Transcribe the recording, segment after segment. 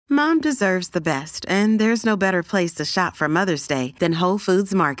Mom deserves the best, and there's no better place to shop for Mother's Day than Whole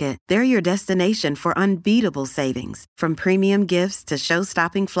Foods Market. They're your destination for unbeatable savings, from premium gifts to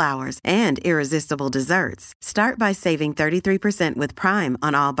show-stopping flowers and irresistible desserts. Start by saving 33% with Prime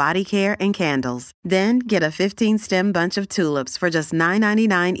on all body care and candles. Then get a 15-stem bunch of tulips for just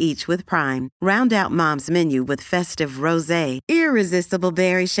 $9.99 each with Prime. Round out Mom's menu with festive rosé, irresistible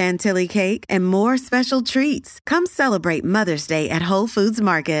berry chantilly cake, and more special treats. Come celebrate Mother's Day at Whole Foods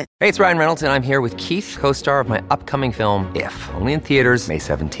Market. Hey, it's Ryan Reynolds, and I'm here with Keith, co-star of my upcoming film, If, only in theaters May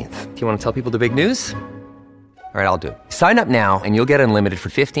 17th. Do you want to tell people the big news? All right, I'll do it. Sign up now and you'll get unlimited for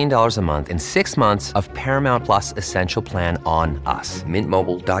 $15 a month and 6 months of Paramount Plus Essential Plan on us.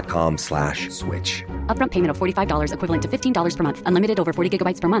 MintMobile.com/switch. Upfront payment of $45 equivalent to $15 per month. Unlimited over 40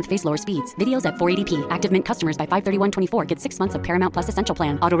 gigabytes per month. Face lower speeds. Videos at 480p. Active Mint customers by 531.24 get 6 months of Paramount Plus Essential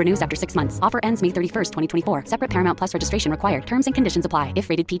Plan. Auto renews after 6 months. Offer ends May 31st, 2024. Separate Paramount Plus registration required. Terms and conditions apply if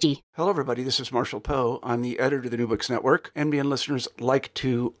rated PG. Hello, everybody. This is Marshall Poe. I'm the editor of the New Books Network. NBN listeners like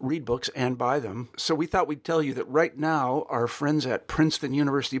to read books and buy them. So we thought we'd tell you that right now, our friends at Princeton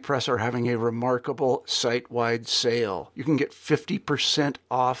University Press are having a remarkable site-wide sale. You can get 50%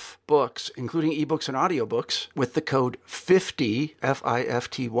 off books, including ebooks and audiobooks, with the code 50,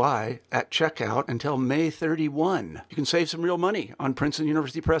 F-I-F-T-Y, at checkout until May 31. You can save some real money on Princeton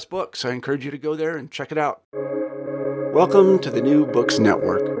University Press books. I encourage you to go there and check it out. Welcome to the New Books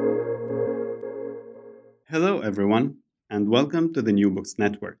Network. Hello, everyone, and welcome to the New Books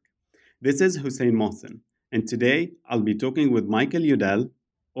Network. This is Hussein Mohsen. And today, I'll be talking with Michael Udell,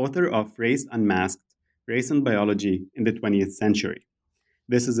 author of Race Unmasked, Race and Biology in the 20th Century.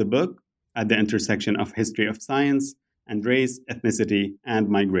 This is a book at the intersection of history of science and race, ethnicity, and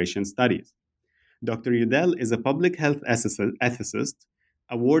migration studies. Dr. Udell is a public health ethicist,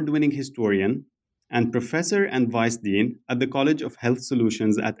 award-winning historian, and professor and vice dean at the College of Health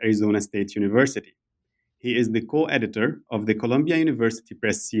Solutions at Arizona State University. He is the co-editor of the Columbia University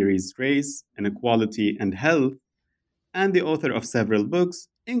Press series Race, Inequality, and Health, and the author of several books,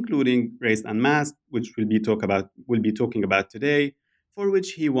 including Race Unmasked, which we'll be talking about today, for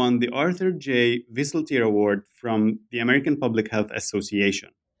which he won the Arthur J. Wieseltier Award from the American Public Health Association.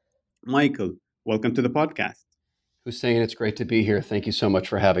 Michael, welcome to the podcast. Hussein, it's great to be here. Thank you so much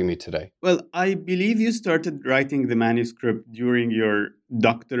for having me today. Well, I believe you started writing the manuscript during your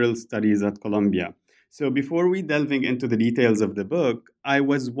doctoral studies at Columbia. So before we delving into the details of the book, I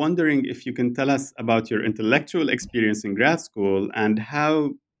was wondering if you can tell us about your intellectual experience in grad school and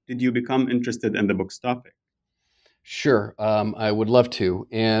how did you become interested in the book's topic? Sure, I would love to.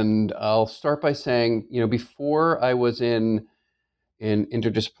 And I'll start by saying, before I was in an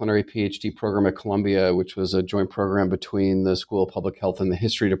interdisciplinary PhD program at Columbia, which was a joint program between the School of Public Health and the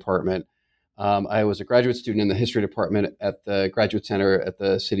History Department, I was a graduate student in the History Department at the Graduate Center at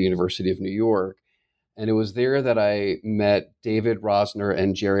the City University of New York. And it was there that I met David Rosner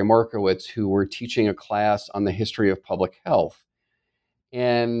and Jerry Markowitz, who were teaching a class on the history of public health.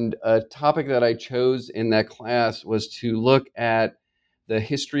 And a topic that I chose in that class was to look at the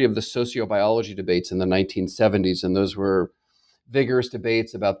history of the sociobiology debates in the 1970s. And those were vigorous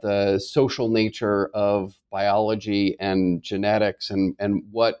debates about the social nature of biology and genetics and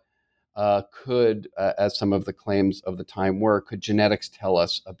what could, as some of the claims of the time were, could genetics tell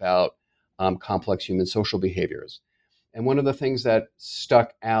us about complex human social behaviors. And one of the things that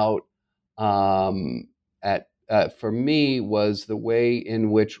stuck out for me was the way in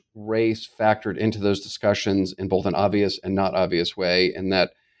which race factored into those discussions in both an obvious and not obvious way, and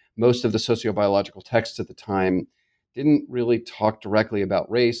that most of the sociobiological texts at the time didn't really talk directly about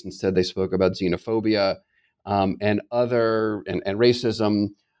race. Instead, they spoke about xenophobia and racism,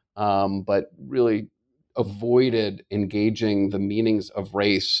 but really avoided engaging the meanings of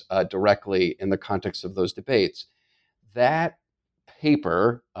race directly in the context of those debates. That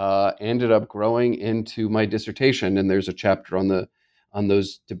paper ended up growing into my dissertation, and there's a chapter on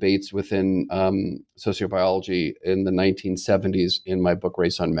those debates within sociobiology in the 1970s in my book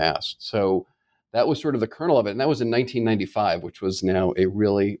Race Unmasked. So that was sort of the kernel of it, and that was in 1995, which was now a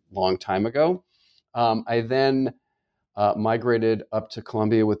really long time ago. I then migrated up to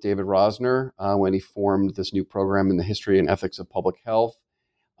Columbia with David Rosner when he formed this new program in the history and ethics of public health,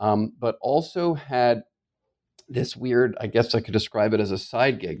 but also had this weird, I guess I could describe it as a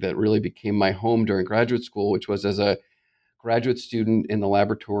side gig that really became my home during graduate school, which was as a graduate student in the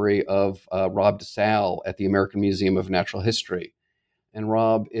laboratory of Rob DeSalle at the American Museum of Natural History. And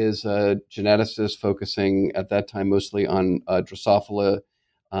Rob is a geneticist focusing at that time mostly on Drosophila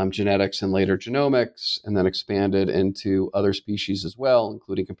genetics and later genomics, and then expanded into other species as well,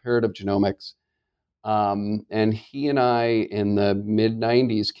 including comparative genomics. And he and I, in the mid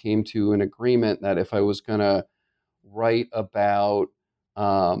 90s, came to an agreement that if I was going to write about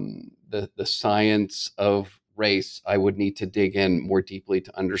the science of race, I would need to dig in more deeply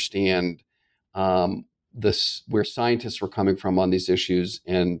to understand where scientists were coming from on these issues.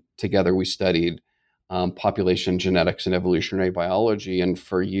 And together we studied population genetics and evolutionary biology. And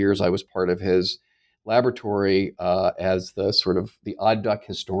for years, I was part of his laboratory as the sort of the odd duck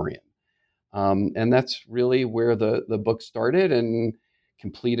historian. And that's really where the book started, and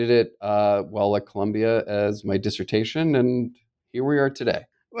completed it while at Columbia as my dissertation. And here we are today.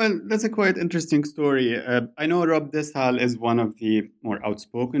 Well, that's a quite interesting story. I know Rob Dishall is one of the more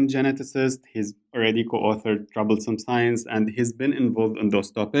outspoken geneticists. He's already co-authored Troublesome Science, and he's been involved in those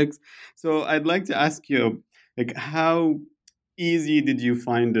topics. So I'd like to ask you, like, how easy did you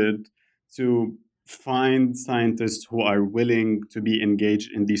find it to find scientists who are willing to be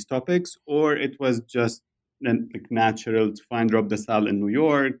engaged in these topics, or it was just like natural to find Rob Dishall in New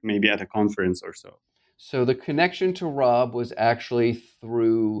York, maybe at a conference or so? So the connection to Rob was actually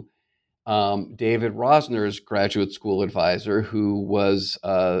through David Rosner's graduate school advisor, who was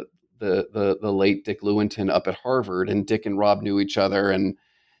the late Dick Lewontin up at Harvard. And Dick and Rob knew each other. And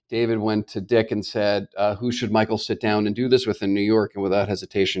David went to Dick and said, who should Michael sit down and do this with in New York? And without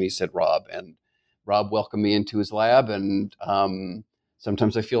hesitation, he said Rob. And Rob welcomed me into his lab. And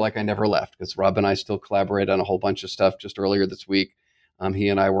sometimes I feel like I never left, because Rob and I still collaborate on a whole bunch of stuff. Just earlier this week, he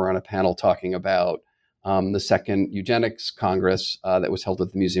and I were on a panel talking about the second eugenics congress that was held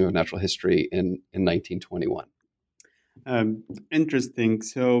at the Museum of Natural History in 1921. Interesting.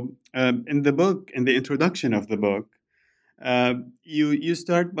 So in the book, in the introduction of the book, you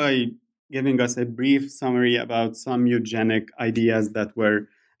start by giving us a brief summary about some eugenic ideas that were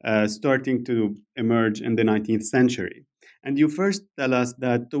starting to emerge in the 19th century. And you first tell us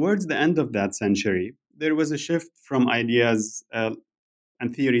that towards the end of that century, there was a shift from ideas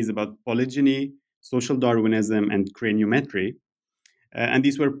and theories about polygyny, social Darwinism, and craniometry. And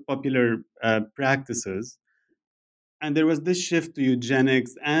these were popular practices. And there was this shift to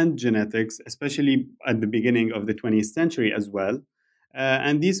eugenics and genetics, especially at the beginning of the 20th century as well.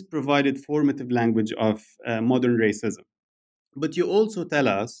 And these provided formative language of modern racism. But you also tell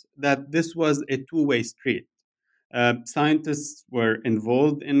us that this was a two-way street. Scientists were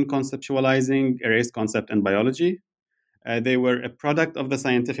involved in conceptualizing a race concept in biology. They were a product of the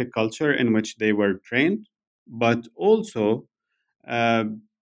scientific culture in which they were trained, but also,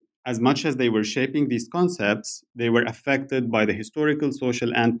 as much as they were shaping these concepts, they were affected by the historical,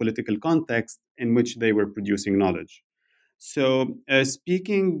 social, and political context in which they were producing knowledge. So,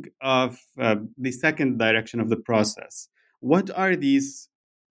 speaking of the second direction of the process, what are these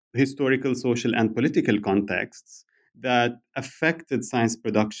historical, social, and political contexts that affected science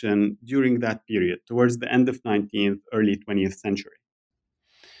production during that period, towards the end of 19th, early 20th century?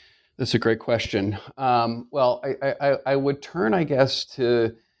 That's a great question. Well, I would turn, I guess,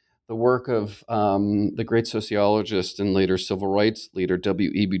 to the work of the great sociologist and later civil rights leader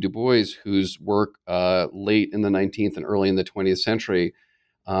W.E.B. Du Bois, whose work late in the 19th and early in the 20th century,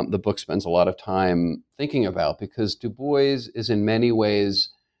 the book spends a lot of time thinking about, because Du Bois is in many ways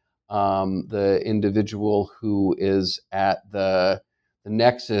the individual who is at the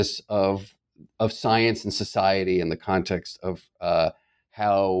nexus of science and society in the context of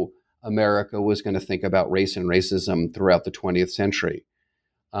how America was going to think about race and racism throughout the 20th century.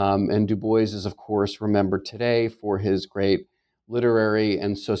 And Du Bois is, of course, remembered today for his great literary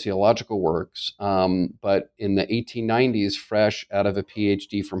and sociological works. But in the 1890s, fresh out of a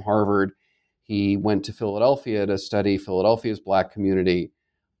PhD from Harvard, he went to Philadelphia to study Philadelphia's Black community.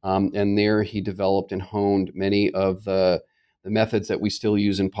 And there he developed and honed many of the methods that we still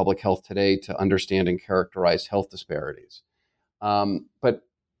use in public health today to understand and characterize health disparities. But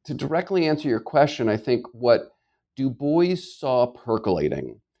to directly answer your question, I think what Du Bois saw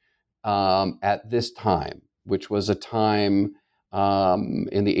percolating at this time, which was a time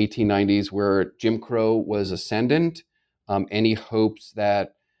in the 1890s where Jim Crow was ascendant, any hopes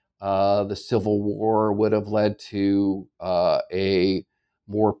that the Civil War would have led to a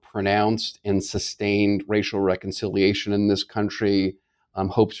more pronounced and sustained racial reconciliation in this country,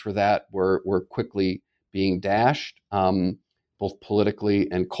 hopes for that were quickly being dashed, both politically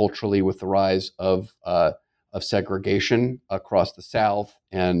and culturally, with the rise of segregation across the South,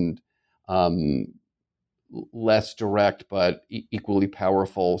 and less direct but equally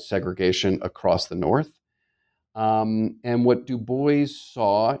powerful segregation across the North. And what Du Bois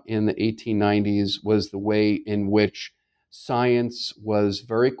saw in the 1890s was the way in which science was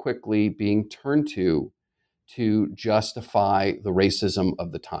very quickly being turned to justify the racism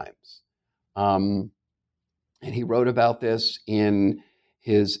of the times. And he wrote about this in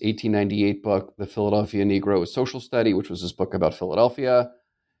his 1898 book, The Philadelphia Negro: A Social Study, which was his book about Philadelphia,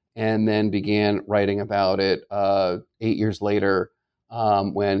 and then began writing about it 8 years later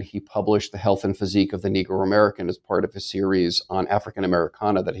when he published The Health and Physique of the Negro American as part of his series on African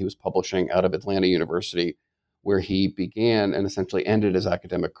Americana that he was publishing out of Atlanta University, where he began and essentially ended his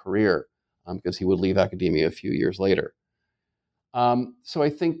academic career because he would leave academia a few years later. So I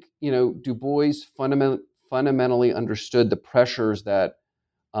think, Du Bois fundamentally understood the pressures that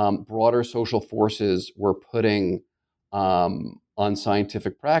broader social forces were putting on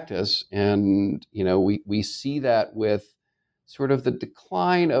scientific practice. And, we see that with sort of the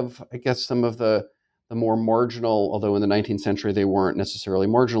decline of, I guess, some of the more marginal, although in the 19th century they weren't necessarily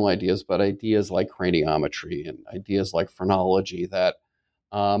marginal ideas, but ideas like craniometry and ideas like phrenology that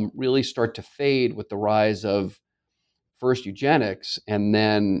really start to fade with the rise of first eugenics and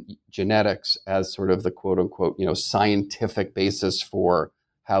then genetics as sort of the quote unquote, scientific basis for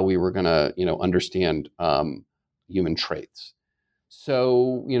how we were going to, understand human traits.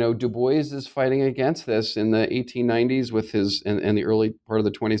 So, Du Bois is fighting against this in the 1890s with his, and the early part of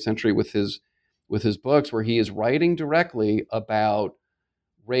the 20th century with his books, where he is writing directly about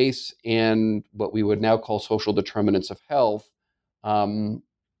race and what we would now call social determinants of health,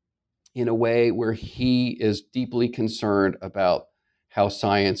 in a way where he is deeply concerned about how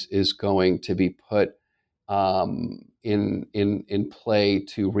science is going to be put in play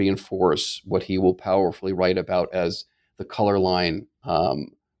to reinforce what he will powerfully write about as the color line,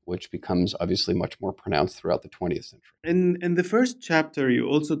 which becomes obviously much more pronounced throughout the 20th century. In the first chapter, you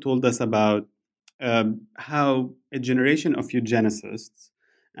also told us about how a generation of eugenicists,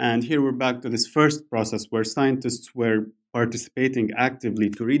 and here we're back to this first process where scientists were participating actively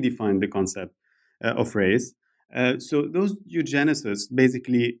to redefine the concept of race. So those eugenicists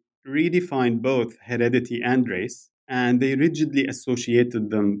basically redefined both heredity and race, and they rigidly associated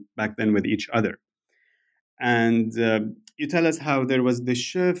them back then with each other. And you tell us how there was the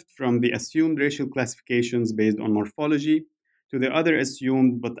shift from the assumed racial classifications based on morphology to the other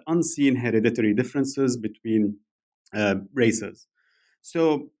assumed but unseen hereditary differences between races.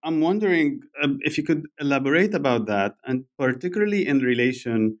 So I'm wondering if you could elaborate about that, and particularly in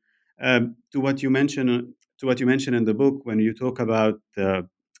relation to what you mentioned in the book when you talk about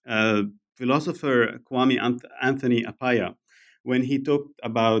philosopher Kwame Anthony Appiah, when he talked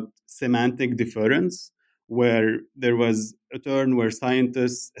about semantic difference, where there was a turn where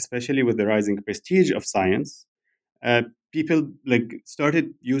scientists, especially with the rising prestige of science, people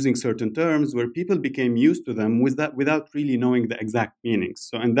started using certain terms where people became used to them without really knowing the exact meanings.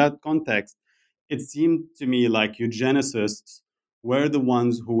 So in that context, it seemed to me like eugenicists were the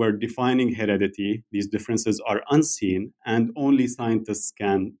ones who were defining heredity. These differences are unseen, and only scientists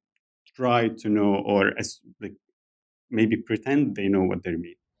can try to know or maybe pretend they know what they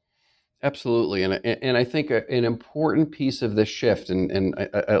mean. Absolutely, and I think an important piece of this shift, and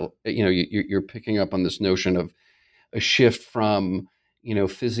you're picking up on this notion of a shift from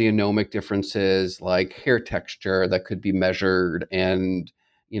physiognomic differences like hair texture that could be measured, and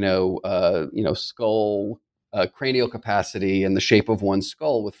skull cranial capacity and the shape of one's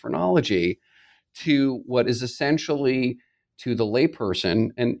skull with phrenology, to what is essentially, to the layperson,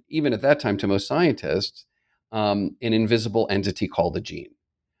 and even at that time to most scientists, an invisible entity called the gene.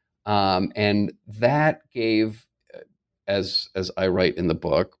 And that gave, as I write in the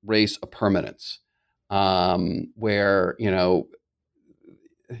book, race a permanence, where,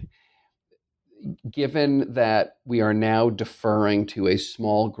 given that we are now deferring to a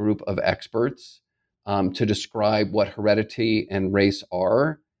small group of experts to describe what heredity and race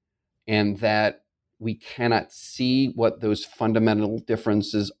are, and that we cannot see what those fundamental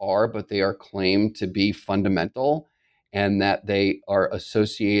differences are, but they are claimed to be fundamental, and that they are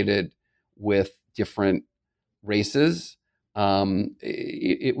associated with different races.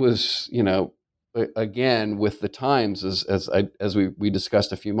 It was, again, with the times, as we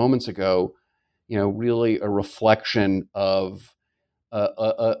discussed a few moments ago, really a reflection of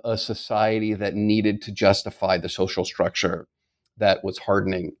a society that needed to justify the social structure that was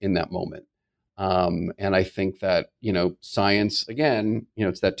hardening in that moment. And I think that, science, again,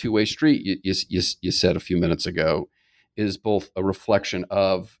 it's that two-way street you said a few minutes ago, is both a reflection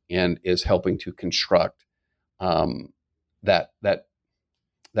of and is helping to construct that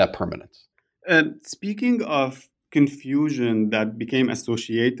permanence. Speaking of confusion that became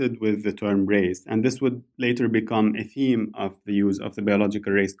associated with the term race, and this would later become a theme of the use of the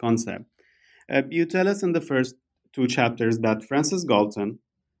biological race concept, you tell us in the first two chapters that Francis Galton,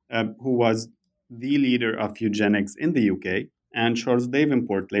 who was the leader of eugenics in the UK, and Charles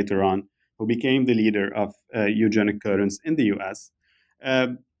Davenport later on, who became the leader of eugenic currents in the US,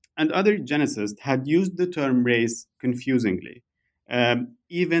 and other eugenicists had used the term race confusingly.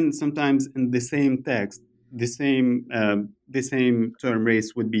 Even sometimes in the same text, the same term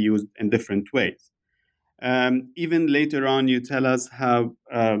race would be used in different ways. Even later on, you tell us how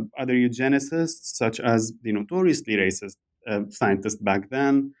other eugenicists, such as the notoriously racist scientist back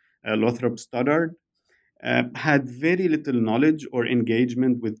then, Lothrop Stoddard, had very little knowledge or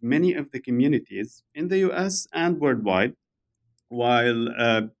engagement with many of the communities in the US and worldwide,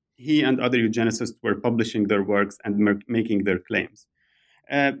 while he and other eugenicists were publishing their works and making their claims.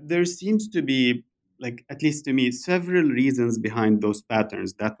 There seems to be, like, at least to me, several reasons behind those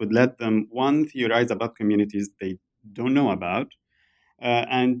patterns that would let them, one, theorize about communities they don't know about,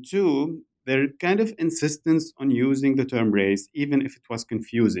 and two, their kind of insistence on using the term race, even if it was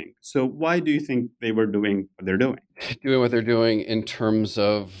confusing. So why do you think they were doing what they're doing? Doing what they're doing in terms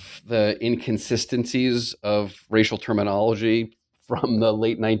of the inconsistencies of racial terminology from the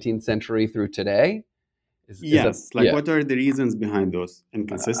late 19th century through today? What are the reasons behind those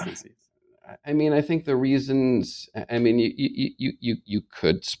inconsistencies? I think the reasons, you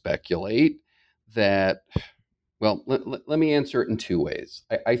could speculate that, well, let me answer it in two ways.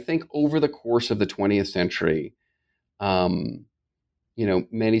 I think over the course of the 20th century,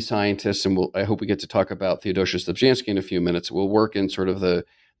 many scientists, and I hope we get to talk about Theodosius Dobzhansky in a few minutes, will work in sort of the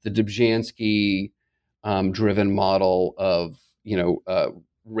Dobzhansky driven model of,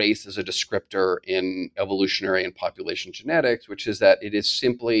 race as a descriptor in evolutionary and population genetics, which is that it is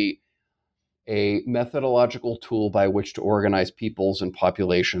simply a methodological tool by which to organize peoples and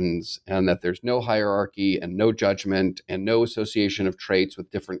populations, and that there's no hierarchy and no judgment and no association of traits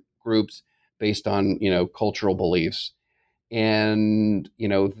with different groups based on, cultural beliefs. And,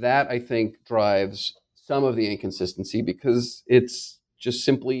 that I think drives some of the inconsistency because it's just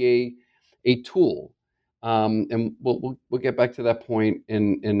simply a tool. And we'll get back to that point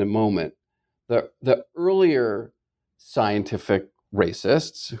in a moment. The earlier scientific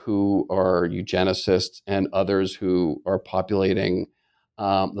racists who are eugenicists and others who are populating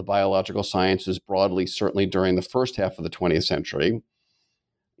the biological sciences broadly, certainly during the first half of the 20th century,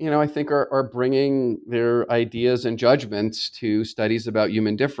 I think are bringing their ideas and judgments to studies about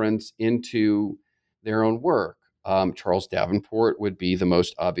human difference into their own work. Charles Davenport would be the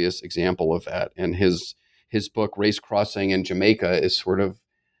most obvious example of that, and his book Race Crossing in Jamaica is sort of,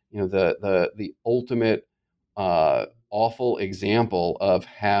 the ultimate awful example of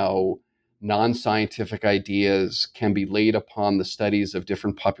how non-scientific ideas can be laid upon the studies of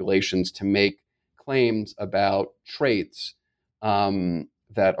different populations to make claims about traits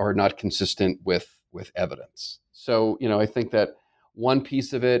that are not consistent with evidence. So, I think that one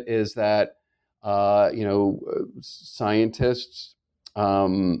piece of it is that, scientists,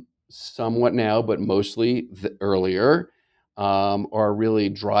 somewhat now, but mostly earlier, are really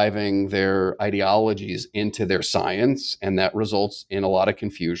driving their ideologies into their science. And that results in a lot of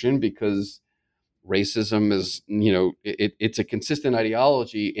confusion because racism is, it's a consistent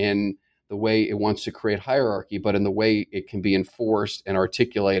ideology in the way it wants to create hierarchy, but in the way it can be enforced and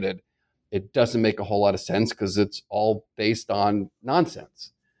articulated, it doesn't make a whole lot of sense because it's all based on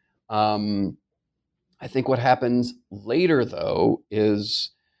nonsense. I think what happens later, though,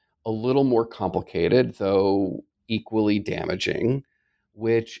 is a little more complicated, though equally damaging,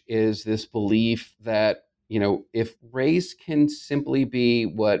 which is this belief that, if race can simply be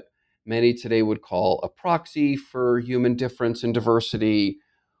what many today would call a proxy for human difference and diversity,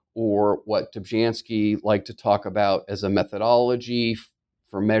 or what Dobzhansky liked to talk about as a methodology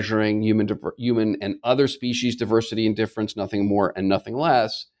for measuring human and other species diversity and difference, nothing more and nothing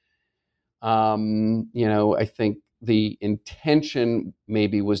less. I think the intention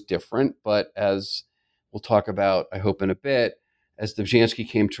maybe was different, but as we'll talk about, I hope in a bit, as Dobzhansky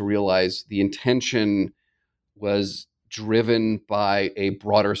came to realize, the intention was driven by a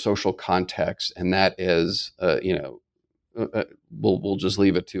broader social context, and that is, we'll just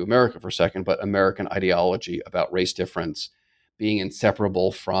leave it to America for a second, but American ideology about race difference being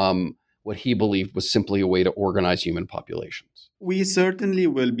inseparable from what he believed was simply a way to organize human populations. We certainly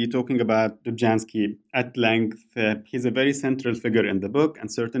will be talking about Dobzhansky at length. He's a very central figure in the book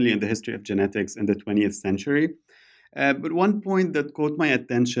and certainly in the history of genetics in the 20th century. But one point that caught my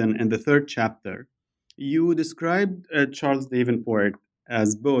attention in the third chapter, you described Charles Davenport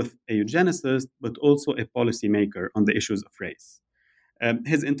as both a eugenicist but also a policymaker on the issues of race.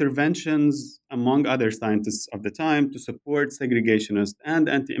 His interventions, among other scientists of the time, to support segregationist and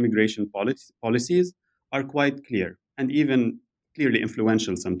anti-immigration policies are quite clear and even clearly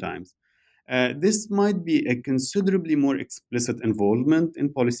influential sometimes. This might be a considerably more explicit involvement in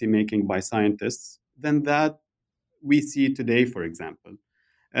policymaking by scientists than that we see today, for example,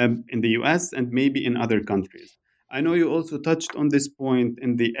 in the US and maybe in other countries. I know you also touched on this point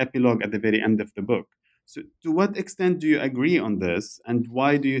in the epilogue at the very end of the book. So, to what extent do you agree on this, and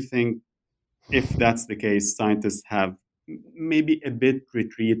why do you think, if that's the case, scientists have maybe a bit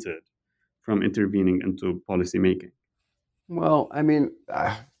retreated from intervening into policymaking? Well, I mean,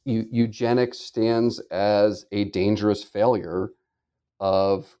 eugenics stands as a dangerous failure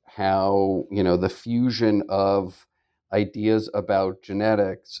of how, the fusion of ideas about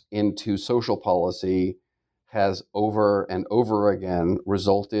genetics into social policy has over and over again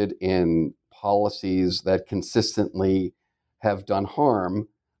resulted in policies that consistently have done harm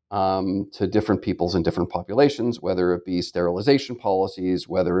to different peoples and different populations, whether it be sterilization policies,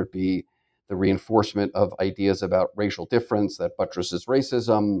 whether it be the reinforcement of ideas about racial difference that buttresses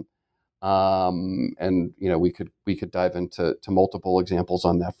racism, and we could dive into multiple examples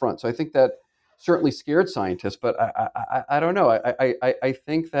on that front. So I think that certainly scared scientists, but I don't know. I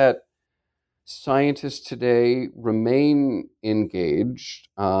think that scientists today remain engaged.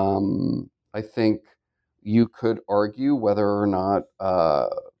 I think you could argue whether or not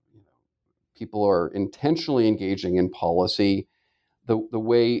people are intentionally engaging in policy. The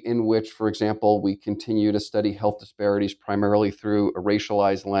way in which, for example, we continue to study health disparities primarily through a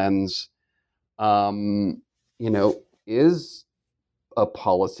racialized lens, is a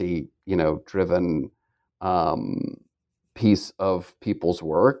policy, driven piece of people's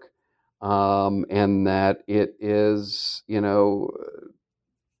work, and that it is,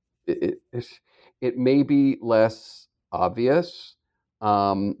 it may be less obvious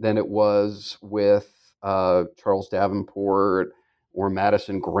than it was with Charles Davenport or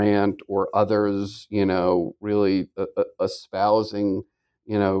Madison Grant or others, really espousing,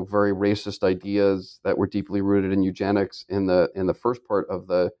 very racist ideas that were deeply rooted in eugenics in the first part of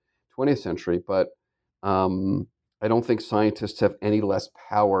the 20th century. But I don't think scientists have any less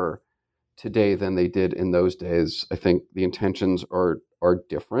power today than they did in those days. I think the intentions are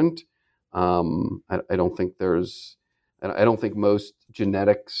different. I don't think I don't think most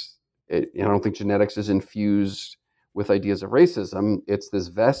genetics. I don't think genetics is infused with ideas of racism. It's this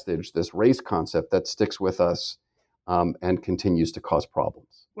vestige, this race concept that sticks with us and continues to cause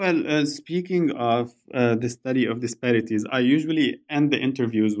problems. Well, speaking of the study of disparities, I usually end the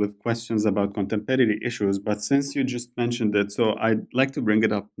interviews with questions about contemporary issues, but since you just mentioned it, so I'd like to bring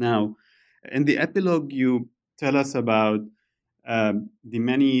it up now. In the epilogue, you tell us about the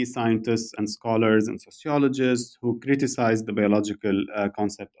many scientists and scholars and sociologists who criticized the biological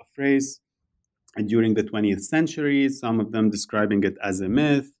concept of race during the 20th century, some of them describing it as a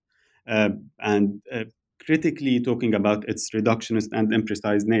myth, and critically talking about its reductionist and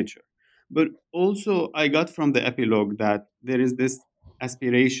imprecise nature. But also, I got from the epilogue that there is this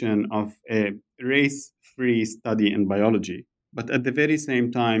aspiration of a race-free study in biology. But at the very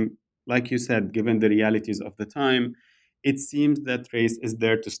same time, like you said, given the realities of the time, it seems that race is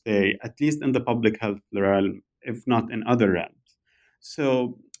there to stay, at least in the public health realm, if not in other realms.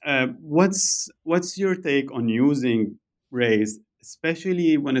 So, what's your take on using race,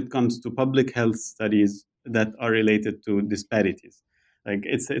 especially when it comes to public health studies that are related to disparities? Like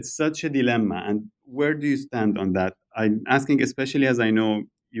it's such a dilemma, and where do you stand on that? I'm asking especially as I know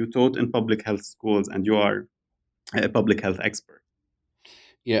you taught in public health schools and you are a public health expert.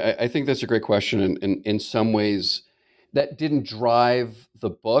 Yeah, I think that's a great question, and in some ways, that didn't drive the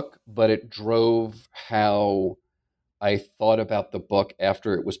book, but it drove how I thought about the book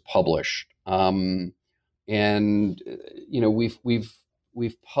after it was published. And we've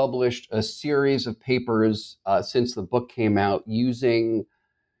published a series of papers since the book came out using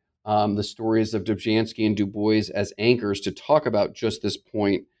the stories of Dobzhansky and Du Bois as anchors to talk about just this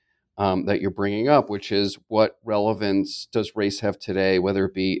point that you're bringing up, which is what relevance does race have today, whether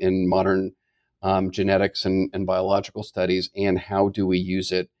it be in modern genetics and biological studies, and how do we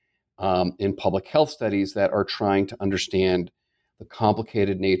use it in public health studies that are trying to understand the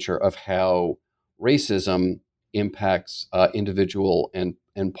complicated nature of how racism impacts individual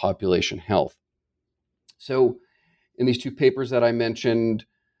and population health. So in these two papers that I mentioned,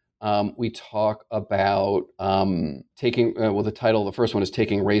 we talk about taking, the title of the first one is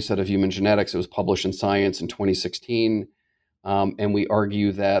Taking Race Out of Human Genetics. It was published in Science in 2016. And we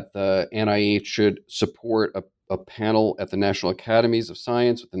argue that the NIH should support a panel at the National Academies of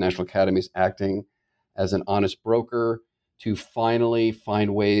Science, with the National Academies acting as an honest broker to finally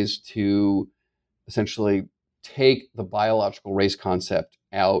find ways to essentially take the biological race concept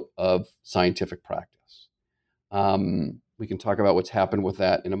out of scientific practice. We can talk about what's happened with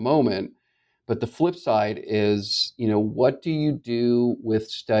that in a moment, But the flip side is, what do you do with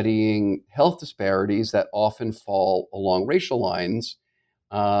studying health disparities that often fall along racial lines?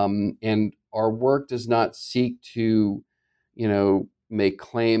 And our work does not seek to, make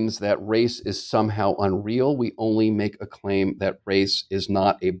claims that race is somehow unreal. We only make a claim that race is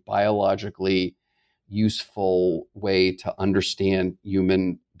not a biologically useful way to understand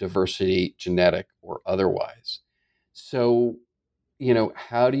human diversity, genetic or otherwise. So,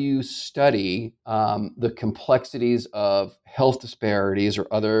 how do you study the complexities of health disparities or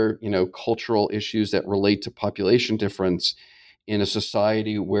other, cultural issues that relate to population difference in a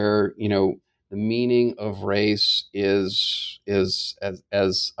society where, the meaning of race is as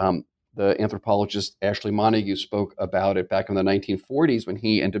the anthropologist Ashley Montagu spoke about it back in the 1940s when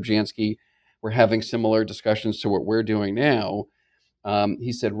he and Dobzhansky were having similar discussions to what we're doing now.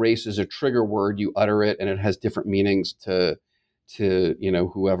 He said race is a trigger word. You utter it, and it has different meanings to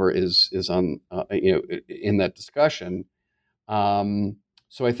whoever is on in that discussion.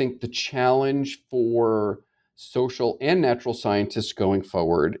 So I think the challenge for social and natural scientists going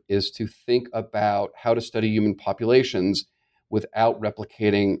forward is to think about how to study human populations without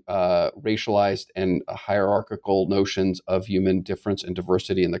replicating racialized and hierarchical notions of human difference and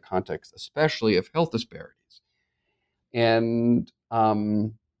diversity in the context, especially of health disparities. And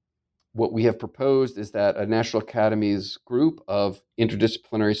what we have proposed is that a National Academies group of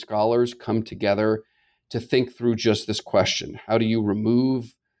interdisciplinary scholars come together to think through just this question. How do you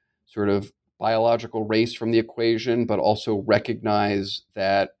remove sort of biological race from the equation, but also recognize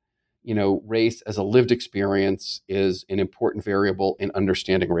that, race as a lived experience is an important variable in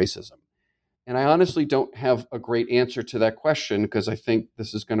understanding racism? And I honestly don't have a great answer to that question because I think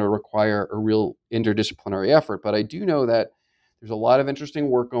this is going to require a real interdisciplinary effort. But I do know that there's a lot of interesting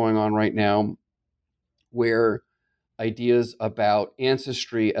work going on right now where ideas about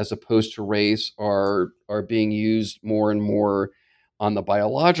ancestry as opposed to race are being used more and more on the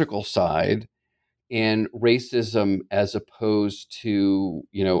biological side, and racism as opposed to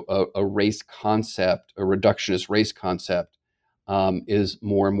a race concept, a reductionist race concept, is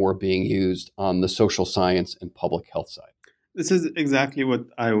more and more being used on the social science and public health side. This is exactly what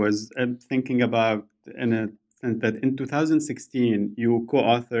I was thinking about, in a sense that in 2016 you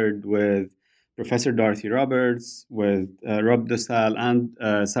co-authored with Professor Dorothy Roberts, with Rob Dosal and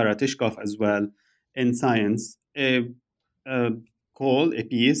Sarah Tishkoff as well in Science, a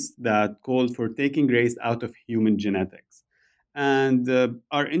piece that called for taking race out of human genetics. And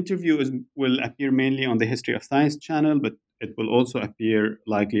our interview will appear mainly on the History of Science channel, but it will also appear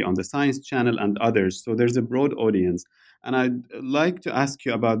likely on the Science channel and others. So there's a broad audience. And I'd like to ask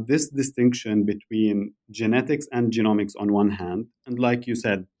you about this distinction between genetics and genomics on one hand, and like you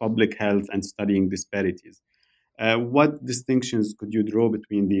said, public health and studying disparities. What distinctions could you draw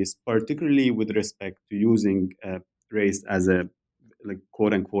between these, particularly with respect to using race as a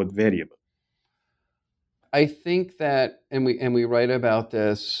quote unquote variable? I think that, and we write about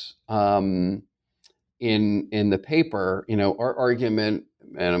this in the paper. Our argument,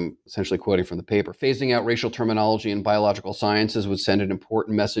 and I'm essentially quoting from the paper, phasing out racial terminology in biological sciences would send an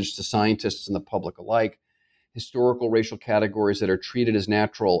important message to scientists and the public alike. Historical racial categories that are treated as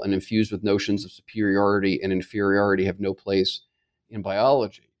natural and infused with notions of superiority and inferiority have no place in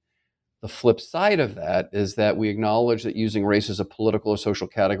biology. The flip side of that is that we acknowledge that using race as a political or social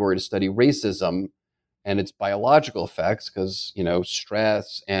category to study racism and its biological effects, because,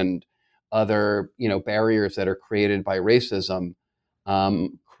 stress and other, barriers that are created by racism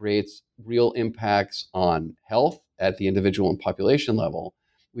creates real impacts on health at the individual and population level.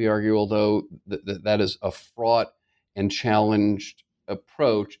 We argue, although that is a fraught and challenged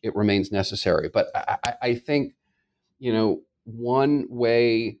approach, it remains necessary. But I think, one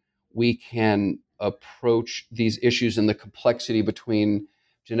way we can approach these issues and the complexity between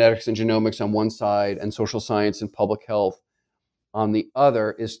genetics and genomics on one side and social science and public health on the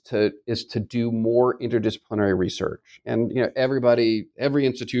other is to do more interdisciplinary research. And every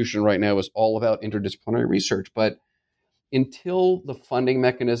institution right now is all about interdisciplinary research. But until the funding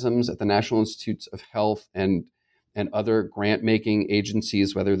mechanisms at the National Institutes of Health and other grant-making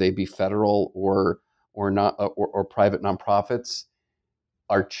agencies, whether they be federal or not or private nonprofits,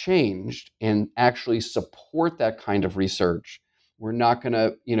 are changed and actually support that kind of research, we're not going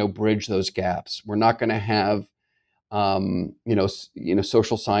to bridge those gaps. We're not going to have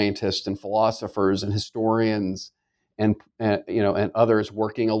social scientists and philosophers and historians and others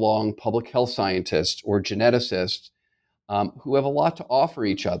working along public health scientists or geneticists who have a lot to offer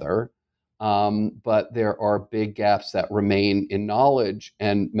each other, but there are big gaps that remain in knowledge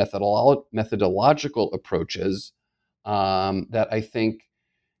and methodological approaches that I think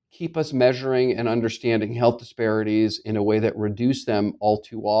keep us measuring and understanding health disparities in a way that reduce them all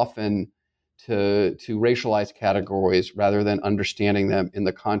too often to racialized categories rather than understanding them in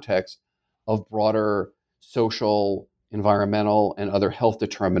the context of broader social, environmental, and other health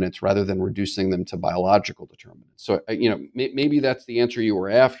determinants rather than reducing them to biological determinants. So, maybe that's the answer you were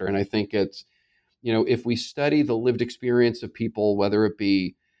after. And I think it's, if we study the lived experience of people, whether it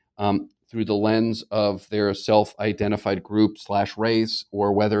be through the lens of their self-identified group / race,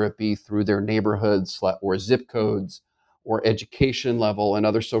 or whether it be through their neighborhoods or zip codes or education level and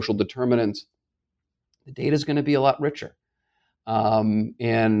other social determinants, the data is going to be a lot richer. Du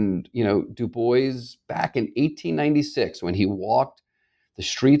Bois, back in 1896, when he walked the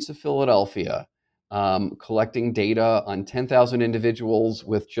streets of Philadelphia, collecting data on 10,000 individuals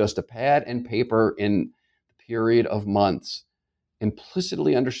with just a pad and paper in the period of months,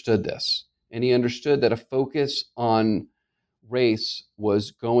 implicitly understood this. And he understood that a focus on race was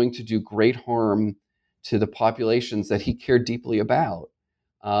going to do great harm to the populations that he cared deeply about.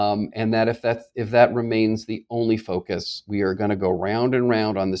 And that if that remains the only focus, we are going to go round and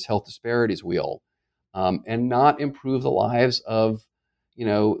round on this health disparities wheel, and not improve the lives of,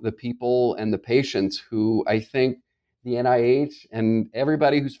 the people and the patients who I think the NIH and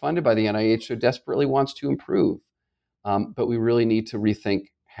everybody who's funded by the NIH so desperately wants to improve. But we really need to rethink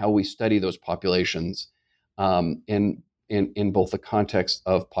how we study those populations in both the context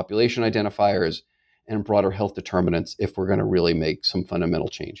of population identifiers and broader health determinants if we're going to really make some fundamental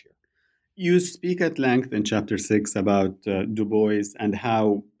change here. You speak at length in Chapter 6 about Du Bois and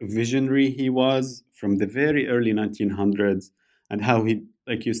how visionary he was from the very early 1900s, and how he,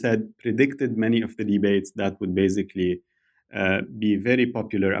 like you said, predicted many of the debates that would basically be very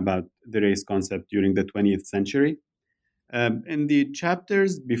popular about the race concept during the 20th century. In the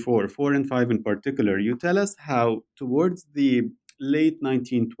chapters before, 4 and 5 in particular, you tell us how towards the late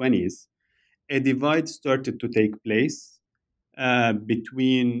 1920s, a divide started to take place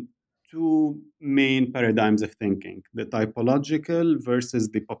between two main paradigms of thinking, the typological versus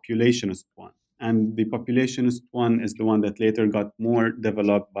the populationist one. And the populationist one is the one that later got more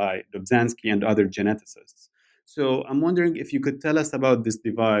developed by Dobzhansky and other geneticists. So I'm wondering if you could tell us about this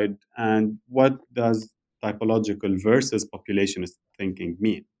divide and what does typological versus populationist thinking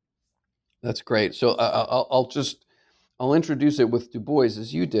mean? That's great. So I'll introduce it with Du Bois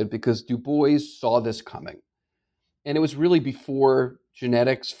as you did, because Du Bois saw this coming. And it was really before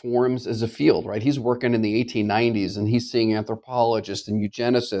genetics forms as a field, right? He's working in the 1890s and he's seeing anthropologists and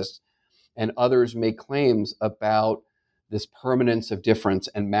eugenicists and others make claims about this permanence of difference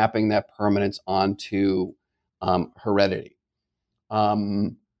and mapping that permanence onto heredity.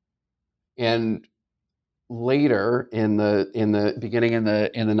 And later in the beginning in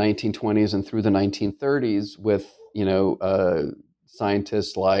the 1920s and through the 1930s, with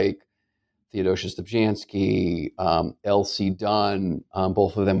scientists like Theodosius Dobzhansky, L.C. Dunn,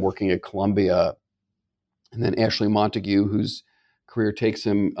 both of them working at Columbia, and then Ashley Montagu, whose career takes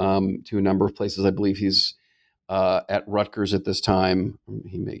him to a number of places. I believe he's at Rutgers at this time.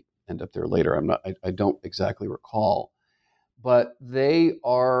 He may end up there later. I don't exactly recall, but they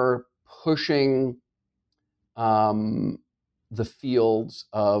are pushing the fields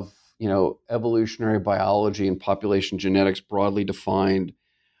of evolutionary biology and population genetics broadly defined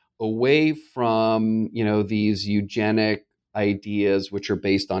away from these eugenic ideas which are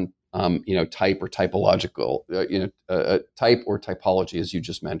based on type or typological type or typology, as you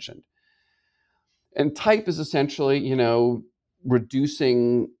just mentioned. And type is essentially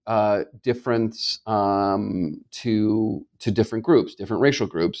reducing difference to different groups, different racial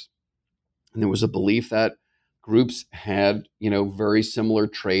groups. And there was a belief that groups had very similar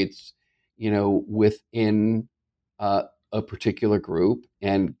traits within a particular group,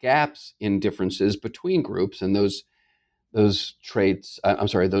 and gaps in differences between groups, and those traits,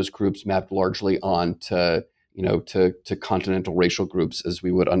 those groups mapped largely on to continental racial groups as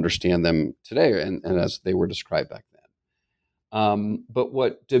we would understand them today and as they were described back then. But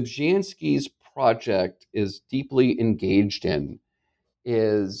what Dobzhansky's project is deeply engaged in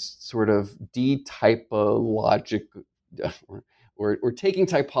is sort of de-typologic, or taking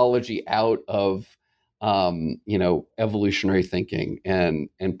typology out of evolutionary thinking and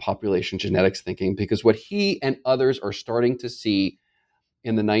population genetics thinking, because what he and others are starting to see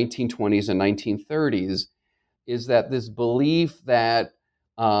in the 1920s and 1930s is that this belief that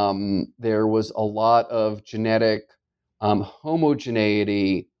there was a lot of genetic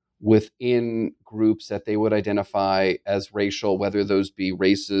homogeneity within groups that they would identify as racial, whether those be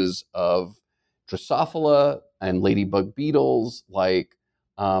races of Drosophila and ladybug beetles like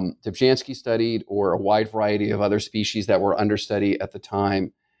Dobzhansky studied, or a wide variety of other species that were understudied at the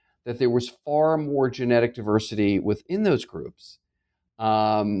time. that there was far more genetic diversity within those groups.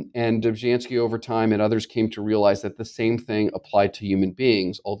 And Dobzhansky over time and others came to realize that the same thing applied to human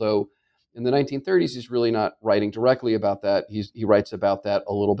beings, although in the 1930s, he's really not writing directly about that. He writes about that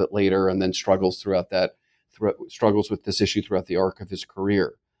a little bit later and then struggles with this issue throughout the arc of his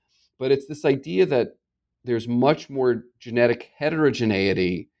career. But it's this idea that there's much more genetic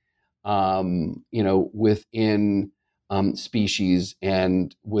heterogeneity, within species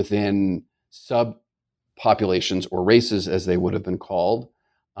and within subpopulations or races, as they would have been called,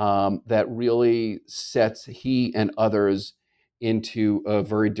 that really sets he and others into a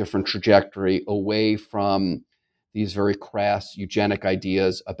very different trajectory away from these very crass eugenic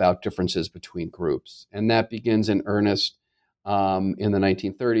ideas about differences between groups. And that begins in earnest in the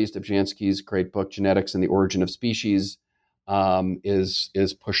 1930s. Dobzhansky's great book, Genetics and the Origin of Species,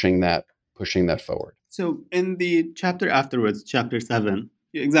 is pushing that forward. So in the chapter afterwards, chapter 7,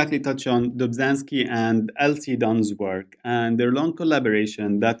 you exactly touch on Dobzhansky and L.C. Dunn's work and their long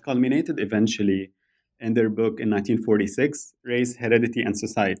collaboration that culminated eventually in their book in 1946, Race, Heredity, and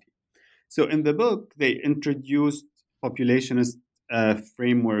Society. So in the book, they introduced populationist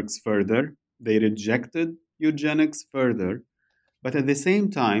frameworks further. They rejected eugenics further. But at the same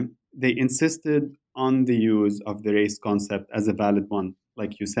time, they insisted on the use of the race concept as a valid one,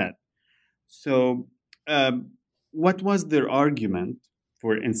 like you said. So what was their argument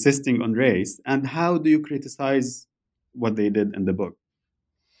for insisting on race, and how do you criticize what they did in the book?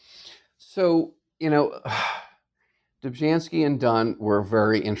 So, Dobzhansky and Dunn were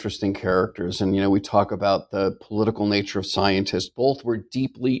very interesting characters. And, we talk about the political nature of scientists. Both were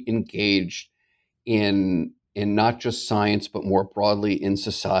deeply engaged in not just science, but more broadly in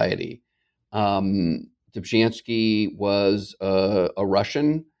society. Dobzhansky was a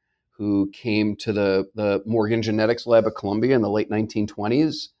Russian who came to the Morgan Genetics Lab at Columbia in the late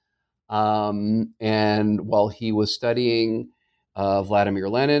 1920s. And while he was studying, Vladimir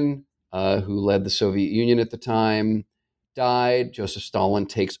Lenin, who led the Soviet Union at the time, died. Joseph Stalin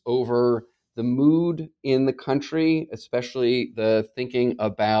takes over. The mood in the country, especially the thinking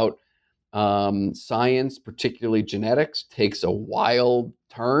about science, particularly genetics, takes a wild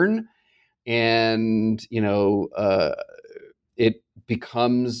turn. And, it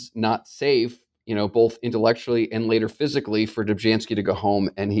becomes not safe, both intellectually and later physically, for Dobzhansky to go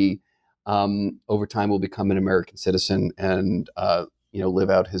home. And he, over time, will become an American citizen and, live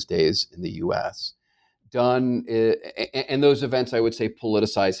out his days in the U.S. Dunn, and those events, I would say,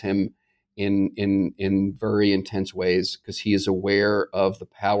 politicize him in very intense ways, because he is aware of the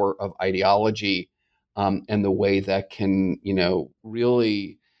power of ideology and the way that can,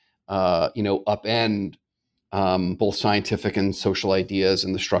 really, upend both scientific and social ideas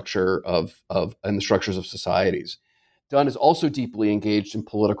and the structure of the structures of societies. Dunn is also deeply engaged in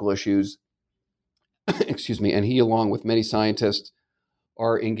political issues. Excuse me, and he, along with many scientists,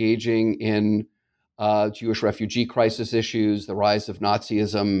 are engaging in Jewish refugee crisis issues, the rise of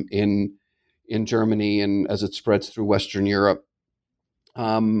Nazism in Germany and as it spreads through Western Europe.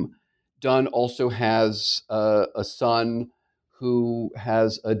 Dunn also has a son who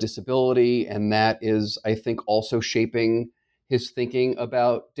has a disability, and that is, I think, also shaping his thinking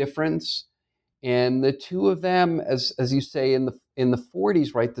about difference. And the two of them, as you say, in the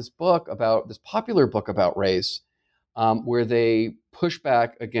 40s, write this popular book about race, where they push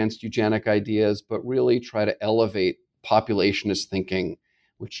back against eugenic ideas, but really try to elevate populationist thinking,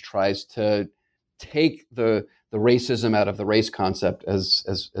 which tries to take the racism out of the race concept,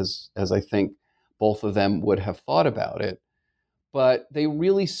 as I think both of them would have thought about it. But they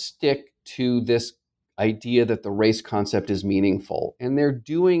really stick to this idea that the race concept is meaningful. And they're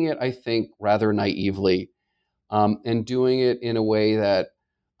doing it, I think, rather naively, and doing it in a way that,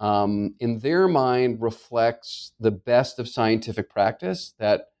 in their mind, reflects the best of scientific practice.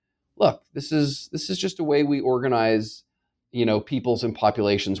 That, look, this is just a way we organize, peoples and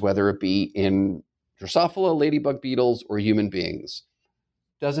populations, whether it be in Drosophila, ladybug beetles, or human beings.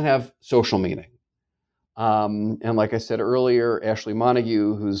 Doesn't have social meaning. And like I said earlier, Ashley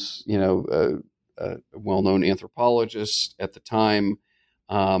Montagu, who's a well-known anthropologist at the time,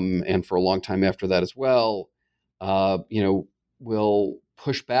 and for a long time after that as well, will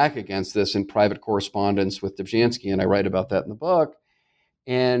push back against this in private correspondence with Dobzhansky, and I write about that in the book.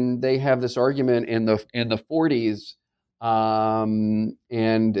 And they have this argument in the 40s,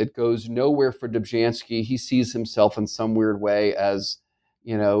 and it goes nowhere for Dobzhansky. He sees himself in some weird way as,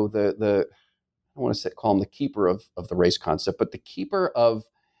 the I don't want to call him the keeper of the race concept, but the keeper of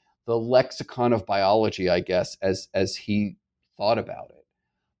the lexicon of biology, I guess, as he thought about it.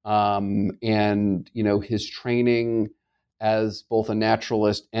 And his training as both a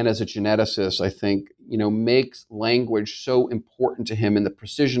naturalist and as a geneticist, I think, makes language so important to him and the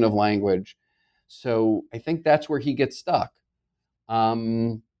precision of language. So I think that's where he gets stuck.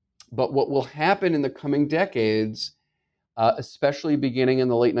 But what will happen in the coming decades, especially beginning in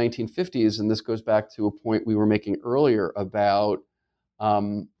the late 1950s, and this goes back to a point we were making earlier about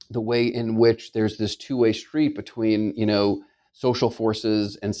the way in which there's this two-way street between, social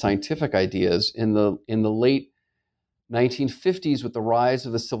forces and scientific ideas. In the late 1950s, with the rise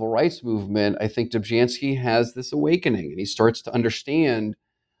of the civil rights movement, I think Dobzhansky has this awakening, and he starts to understand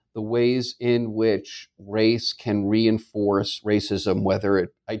the ways in which race can reinforce racism,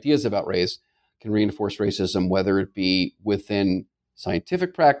 ideas about race can reinforce racism, whether it be within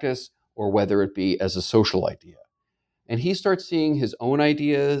scientific practice or whether it be as a social idea. And he starts seeing his own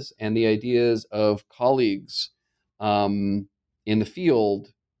ideas and the ideas of colleagues in the field,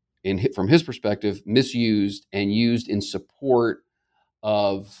 from his perspective, misused and used in support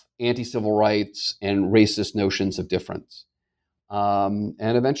of anti-civil rights and racist notions of difference. And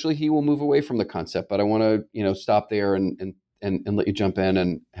eventually he will move away from the concept. But I want to, stop there and let you jump in,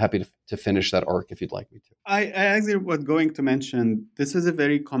 and happy to finish that arc if you'd like me to. I actually was going to mention, this is a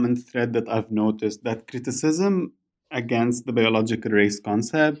very common thread that I've noticed, that criticism against the biological race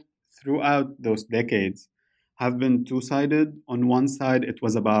concept throughout those decades have been two-sided. On one side, it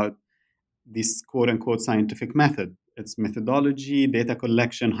was about this quote-unquote scientific method, its methodology, data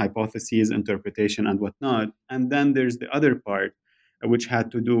collection, hypotheses, interpretation, and whatnot. And then there's the other part, which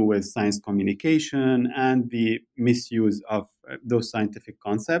had to do with science communication and the misuse of those scientific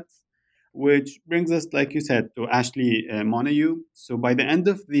concepts, which brings us, like you said, to Ashley Montagu. So by the end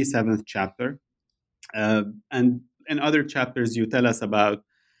of the 7th chapter, and in other chapters, you tell us about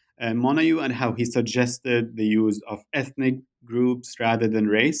Montagu and how he suggested the use of ethnic groups rather than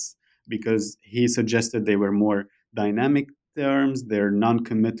race, because he suggested they were more dynamic terms, they're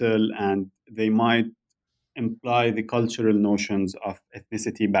non-committal, and they might imply the cultural notions of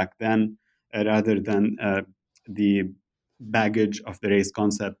ethnicity back then rather than the baggage of the race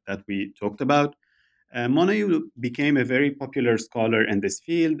concept that we talked about. Montagu became a very popular scholar in this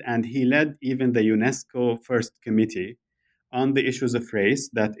field, and he led even the UNESCO First Committee on the issues of race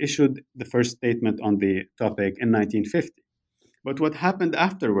that issued the first statement on the topic in 1950. But what happened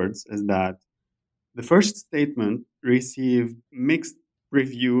afterwards is that the first statement received mixed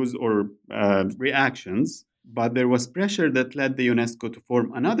reviews or reactions, but there was pressure that led the UNESCO to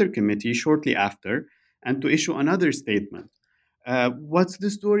form another committee shortly after and to issue another statement. What's the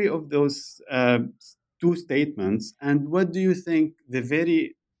story of those two statements, and what do you think the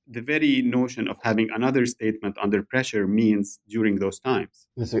very notion of having another statement under pressure means during those times?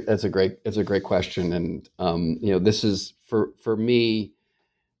 That's a great question, and this is for me,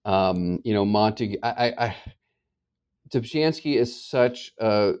 Montagu. Dobzhansky is such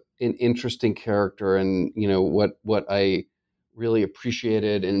an interesting character, and what I really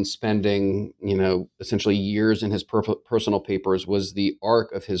appreciated in spending essentially years in his personal papers was the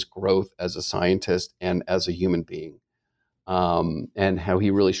arc of his growth as a scientist and as a human being, and how he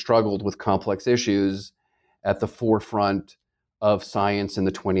really struggled with complex issues at the forefront of science in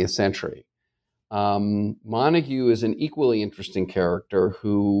the 20th century. Montagu is an equally interesting character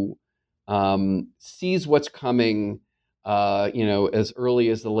who sees what's coming as early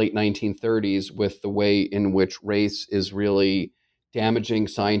as the late 1930s with the way in which race is really damaging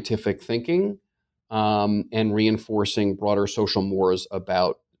scientific thinking and reinforcing broader social mores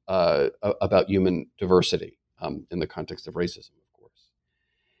about human diversity in the context of racism, of course.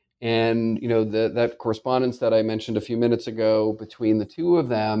 And that correspondence that I mentioned a few minutes ago between the two of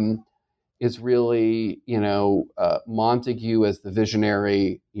them is really Montagu as the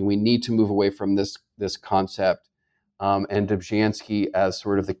visionary. We need to move away from this concept. And Dobzhansky as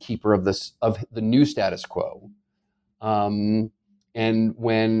sort of the keeper of the new status quo. And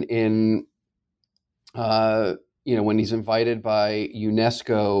when when he's invited by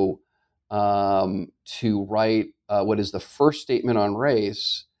UNESCO to write what is the first statement on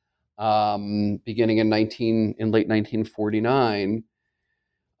race, beginning in late 1949,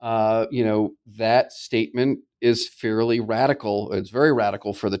 that statement is fairly radical. It's very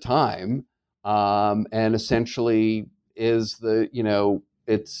radical for the time. And essentially is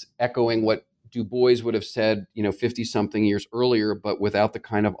it's echoing what Du Bois would have said, 50 something years earlier, but without the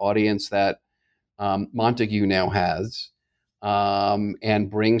kind of audience that Montagu now has, and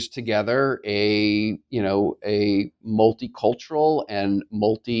brings together a multicultural and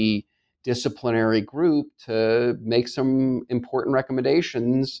multidisciplinary group to make some important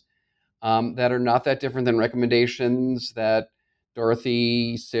recommendations that are not that different than recommendations that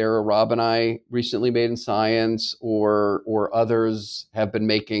Dorothy, Sarah, Rob, and I recently made in Science, or others have been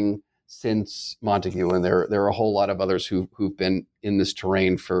making since Montague, and there are a whole lot of others who've been in this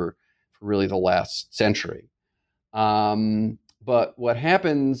terrain for really the last century. But what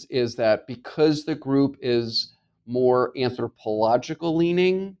happens is that because the group is more anthropological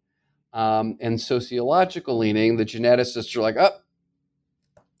leaning and sociological leaning, the geneticists are like, oh,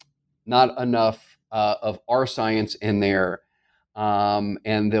 not enough of our science in there.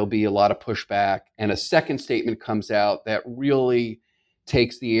 And there'll be a lot of pushback. And a second statement comes out that really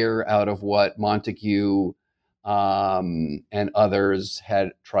takes the air out of what Montague and others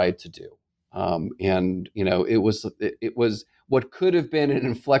had tried to do. And it was what could have been an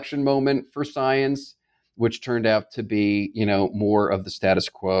inflection moment for science, which turned out to be more of the status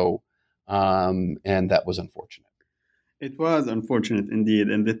quo, and that was unfortunate. It was unfortunate indeed.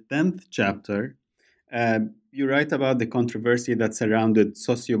 In the 10th chapter, you write about the controversy that surrounded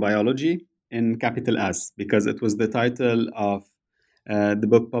sociobiology in capital S, because it was the title of the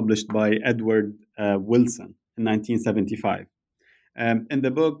book published by Edward Wilson in 1975. In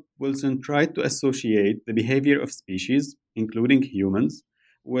the book, Wilson tried to associate the behavior of species, including humans,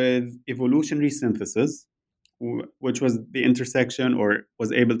 with evolutionary synthesis, which was the intersection or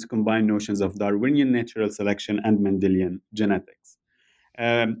was able to combine notions of Darwinian natural selection and Mendelian genetics.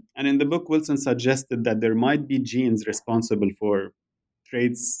 And in the book, Wilson suggested that there might be genes responsible for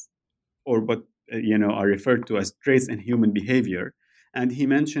traits, or what are referred to as traits in human behavior. And he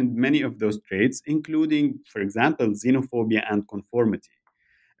mentioned many of those traits, including, for example, xenophobia and conformity.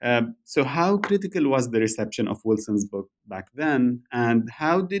 So how critical was the reception of Wilson's book back then, and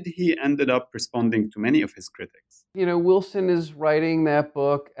how did he ended up responding to many of his critics? Wilson is writing that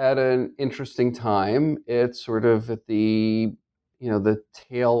book at an interesting time. It's sort of at the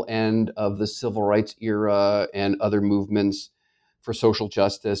tail end of the civil rights era and other movements for social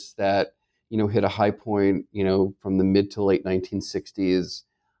justice that hit a high point from the mid to late 1960s.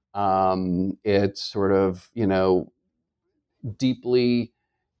 It's sort of deeply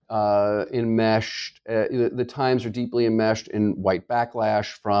enmeshed. The times are deeply enmeshed in white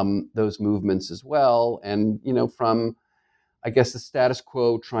backlash from those movements as well, and from, I guess, the status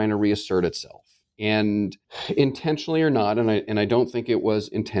quo trying to reassert itself. And intentionally or not, and I don't think it was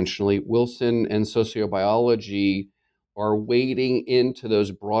intentionally, Wilson and sociobiology are wading into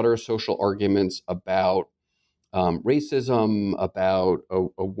those broader social arguments about racism, about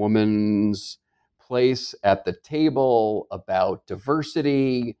a woman's place at the table, about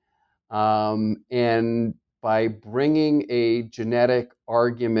diversity, and by bringing a genetic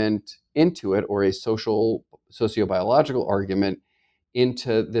argument into it, or a sociobiological argument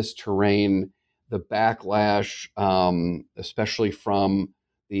into this terrain, the backlash, especially from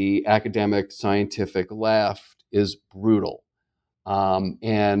the academic scientific left, is brutal.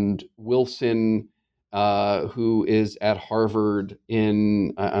 And Wilson, who is at Harvard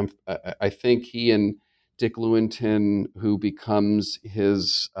I think he and Dick Lewontin, who becomes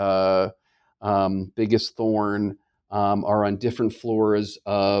his biggest thorn, are on different floors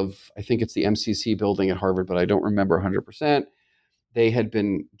of, I think it's the MCC building at Harvard, but I don't remember 100%. They had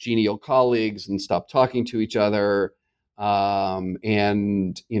been genial colleagues and stopped talking to each other.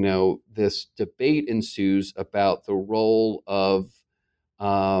 And this debate ensues about the role of,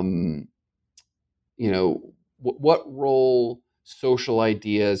 what role social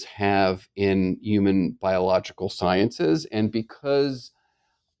ideas have in human biological sciences. And because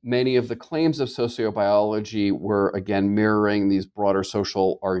many of the claims of sociobiology were, again, mirroring these broader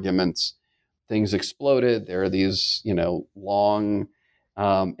social arguments, things exploded. There are these, long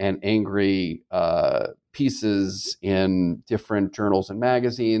and angry pieces in different journals and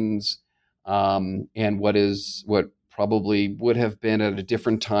magazines. And what probably would have been at a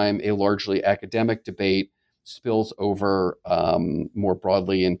different time a largely academic debate spills over more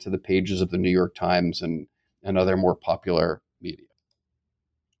broadly into the pages of the New York Times and other more popular media.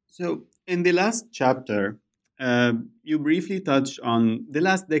 So in the last chapter, you briefly touch on the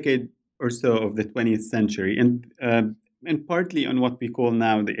last decade or so of the 20th century, and partly on what we call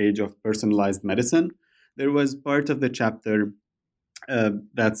now the age of personalized medicine. There was part of the chapter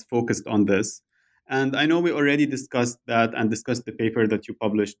that's focused on this. And I know we already discussed that and discussed the paper that you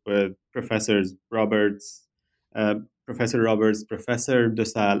published with Professor Roberts, Professor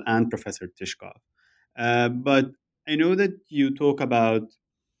Dosal, and Professor Tishkov. But I know that you talk about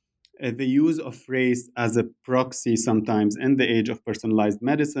the use of race as a proxy sometimes in the age of personalized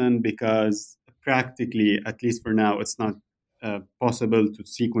medicine, because practically, at least for now, it's not possible to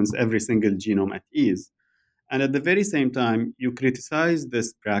sequence every single genome at ease. And at the very same time, you criticize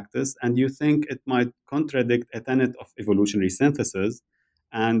this practice and you think it might contradict a tenet of evolutionary synthesis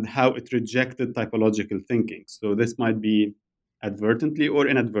and how it rejected typological thinking. So this might be advertently or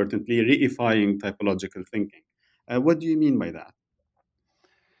inadvertently reifying typological thinking. What do you mean by that?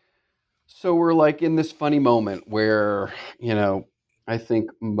 So we're like in this funny moment where, I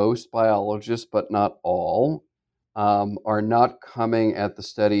think most biologists, but not all, are not coming at the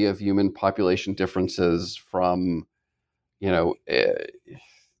study of human population differences from, a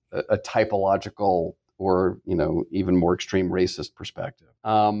typological or, even more extreme racist perspective.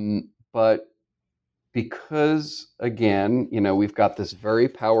 But because, again, we've got this very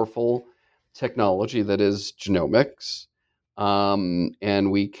powerful technology that is genomics,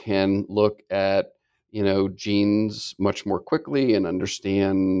 and we can look at, genes much more quickly and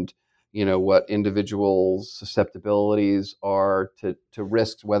understand, what individuals' susceptibilities are to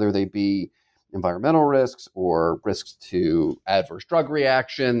risks, whether they be environmental risks or risks to adverse drug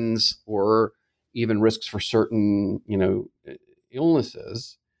reactions or even risks for certain,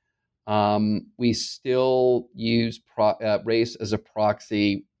 illnesses. We still use race as a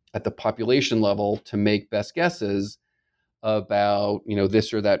proxy at the population level to make best guesses about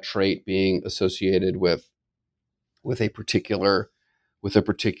this or that trait being associated with a particular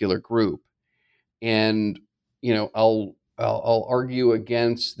group. And I'll argue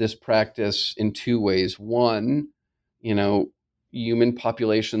against this practice in two ways. One, human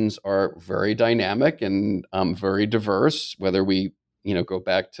populations are very dynamic and very diverse, whether we go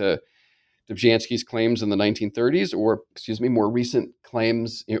back to Dobzhansky's claims in the 1930s, or more recent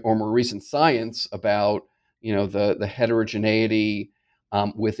claims or more recent science about the heterogeneity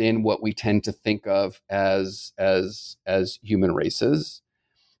within what we tend to think of as human races.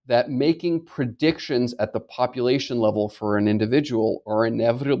 That making predictions at the population level for an individual are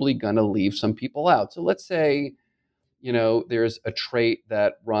inevitably going to leave some people out. So let's say there's a trait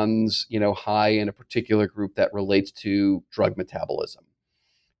that runs high in a particular group that relates to drug metabolism.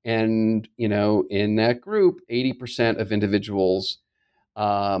 And, in that group, 80% of individuals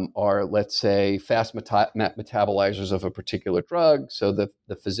are, let's say, fast metabolizers of a particular drug. So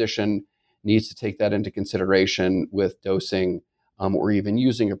the physician needs to take that into consideration with dosing or even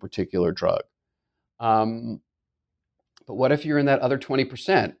using a particular drug. But what if you're in that other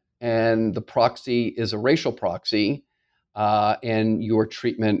 20% and the proxy is a racial proxy and your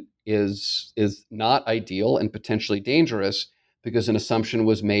treatment is not ideal and potentially dangerous because an assumption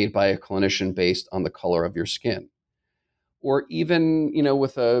was made by a clinician based on the color of your skin? Or even,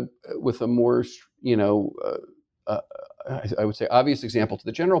 with a more, I would say obvious example to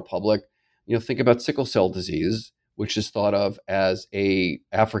the general public, think about sickle cell disease, which is thought of as a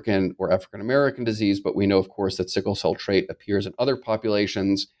African or African-American disease, but we know, of course, that sickle cell trait appears in other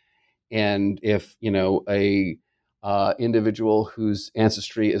populations. And if, a individual whose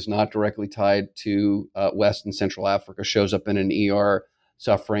ancestry is not directly tied to West and Central Africa shows up in an ER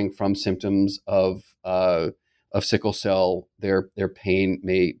suffering from symptoms of sickle cell, their pain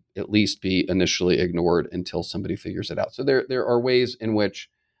may at least be initially ignored until somebody figures it out. So there are ways in which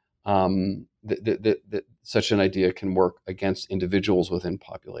such an idea can work against individuals within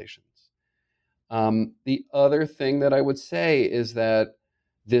populations. The other thing that I would say is that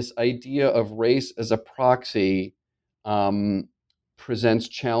this idea of race as a proxy presents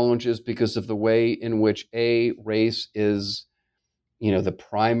challenges because of the way in which race is, the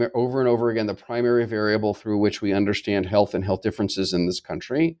primary, over and over again, the primary variable through which we understand health and health differences in this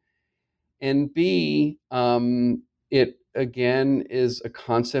country. And B, it again is a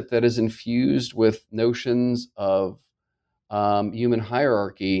concept that is infused with notions of human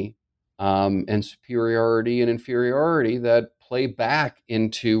hierarchy and superiority and inferiority that play back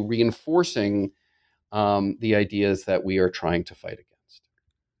into reinforcing the ideas that we are trying to fight against.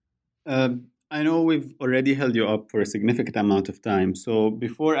 I know we've already held you up for a significant amount of time. So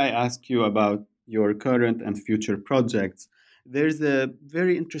before I ask you about your current and future projects, there's a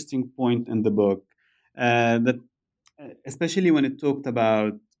very interesting point in the book that, especially when it talked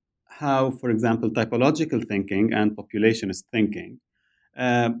about how, for example, typological thinking and populationist thinking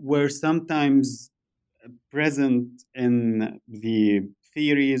were sometimes present in the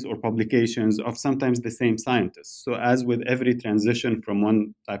theories or publications of sometimes the same scientists. So as with every transition from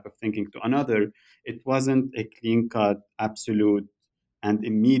one type of thinking to another, it wasn't a clean-cut, absolute, and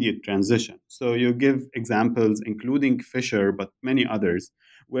immediate transition. So you give examples, including Fisher, but many others,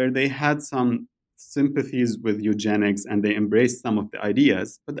 where they had some sympathies with eugenics and they embraced some of the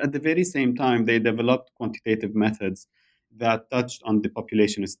ideas, but at the very same time, they developed quantitative methods that touched on the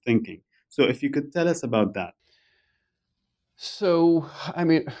populationist thinking. So if you could tell us about that. So, I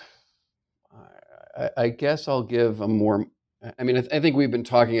mean, I guess I'll give a more. I mean, I think we've been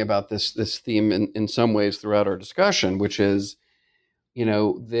talking about this theme in some ways throughout our discussion, which is,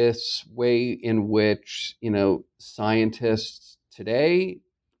 this way in which, scientists today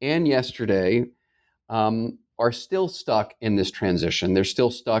and yesterday are still stuck in this transition. They're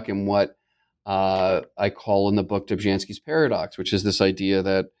still stuck in what I call in the book Dobzhansky's paradox, which is this idea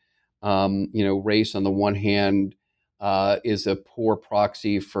that, race on the one hand is a poor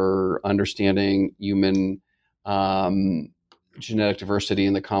proxy for understanding human genetic diversity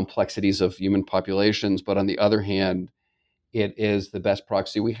and the complexities of human populations. But on the other hand, it is the best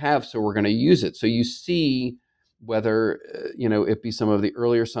proxy we have, so we're going to use it. So you see whether, it be some of the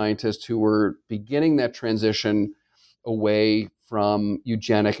earlier scientists who were beginning that transition away from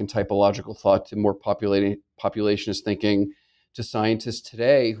eugenic and typological thought to more populationist thinking, to scientists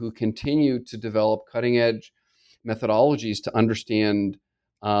today who continue to develop cutting-edge methodologies to understand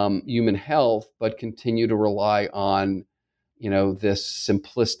human health, but continue to rely on, this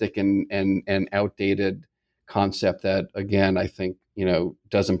simplistic and outdated concept that, again, I think,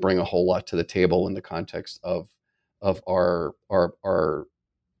 doesn't bring a whole lot to the table in the context of our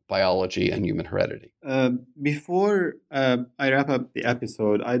biology and human heredity. Before I wrap up the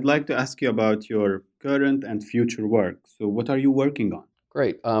episode, I'd like to ask you about your current and future work. So what are you working on?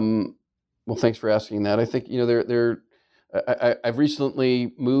 Great. Well, thanks for asking that. I think, I've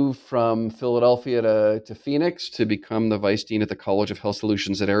recently moved from Philadelphia to Phoenix to become the vice dean at the College of Health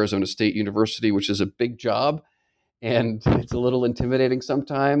Solutions at Arizona State University, which is a big job. And it's a little intimidating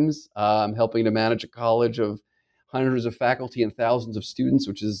sometimes. I'm helping to manage a college of hundreds of faculty and thousands of students,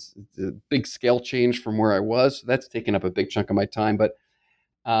 which is a big scale change from where I was. So that's taken up a big chunk of my time. But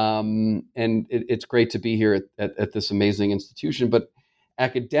it's great to be here at this amazing institution. But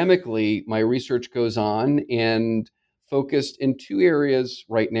academically, my research goes on and focused in two areas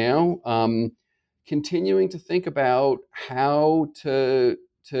right now. Continuing to think about how to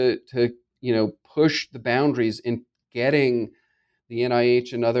push the boundaries in getting the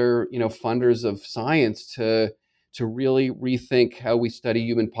NIH and other funders of science to really rethink how we study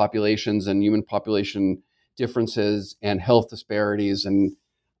human populations and human population differences and health disparities. And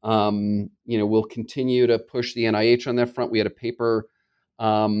we'll continue to push the NIH on that front. We had a paper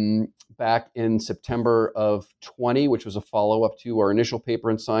back in September of 20, which was a follow-up to our initial paper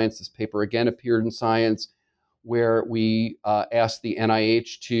in Science. This paper again appeared in Science, where we asked the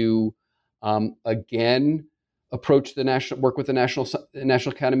NIH to again approach work with the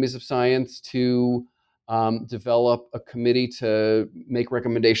National Academies of Science to develop a committee to make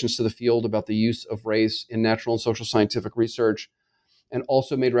recommendations to the field about the use of race in natural and social scientific research, and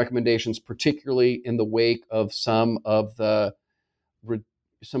also made recommendations, particularly in the wake of some of the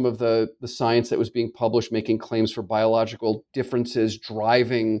science that was being published, making claims for biological differences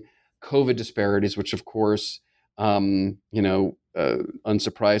driving COVID disparities, which of course,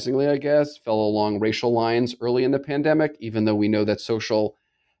 unsurprisingly, I guess, fell along racial lines early in the pandemic, even though we know that social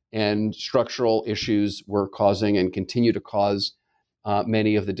and structural issues were causing and continue to cause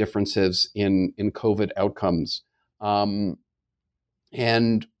many of the differences in COVID outcomes. We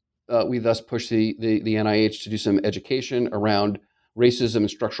thus pushed the NIH to do some education around racism and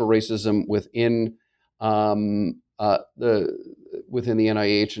structural racism within the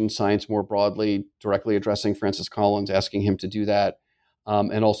NIH and science more broadly, directly addressing Francis Collins, asking him to do that,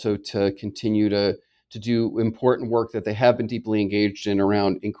 and also to continue to do important work that they have been deeply engaged in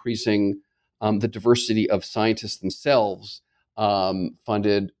around increasing the diversity of scientists themselves,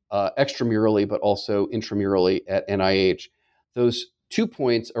 funded extramurally, but also intramurally at NIH. Those 2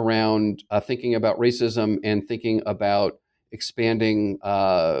 points around thinking about racism and thinking about expanding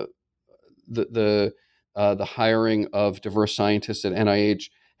the hiring of diverse scientists at NIH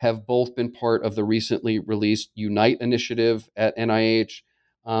have both been part of the recently released Unite initiative at NIH.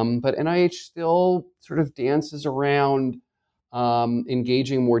 But NIH still sort of dances around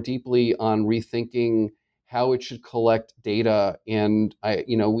engaging more deeply on rethinking how it should collect data. And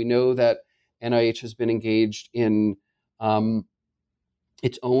we know that NIH has been engaged in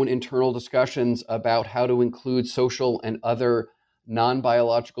its own internal discussions about how to include social and other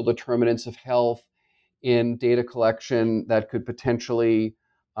non-biological determinants of health in data collection that could potentially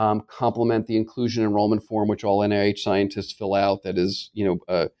complement the inclusion enrollment form, which all NIH scientists fill out, that is,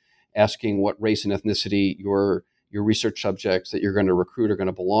 asking what race and ethnicity your research subjects that you're going to recruit are going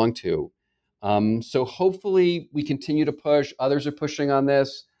to belong to. So hopefully we continue to push. Others are pushing on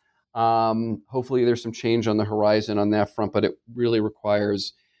this. Hopefully there's some change on the horizon on that front, but it really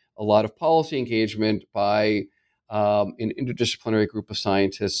requires a lot of policy engagement by an interdisciplinary group of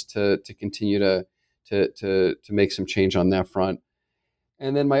scientists to continue to make some change on that front.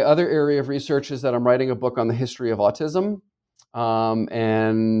 And then my other area of research is that I'm writing a book on the history of autism.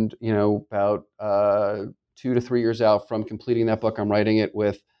 And, about 2 to 3 years out from completing that book, I'm writing it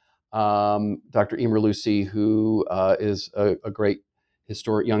with Dr. Emer Lucy, who is a great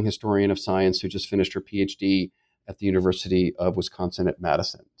young historian of science who just finished her PhD at the University of Wisconsin at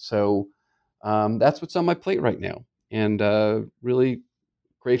Madison. So that's what's on my plate right now. And really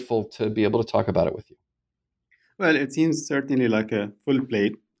grateful to be able to talk about it with you. Well, it seems certainly like a full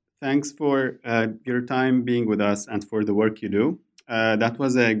plate. Thanks for your time being with us and for the work you do. That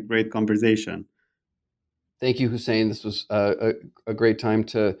was a great conversation. Thank you, Hussein. This was a great time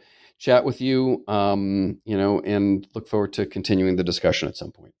to chat with you, and look forward to continuing the discussion at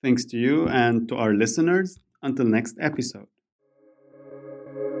some point. Thanks to you and to our listeners. Until next episode.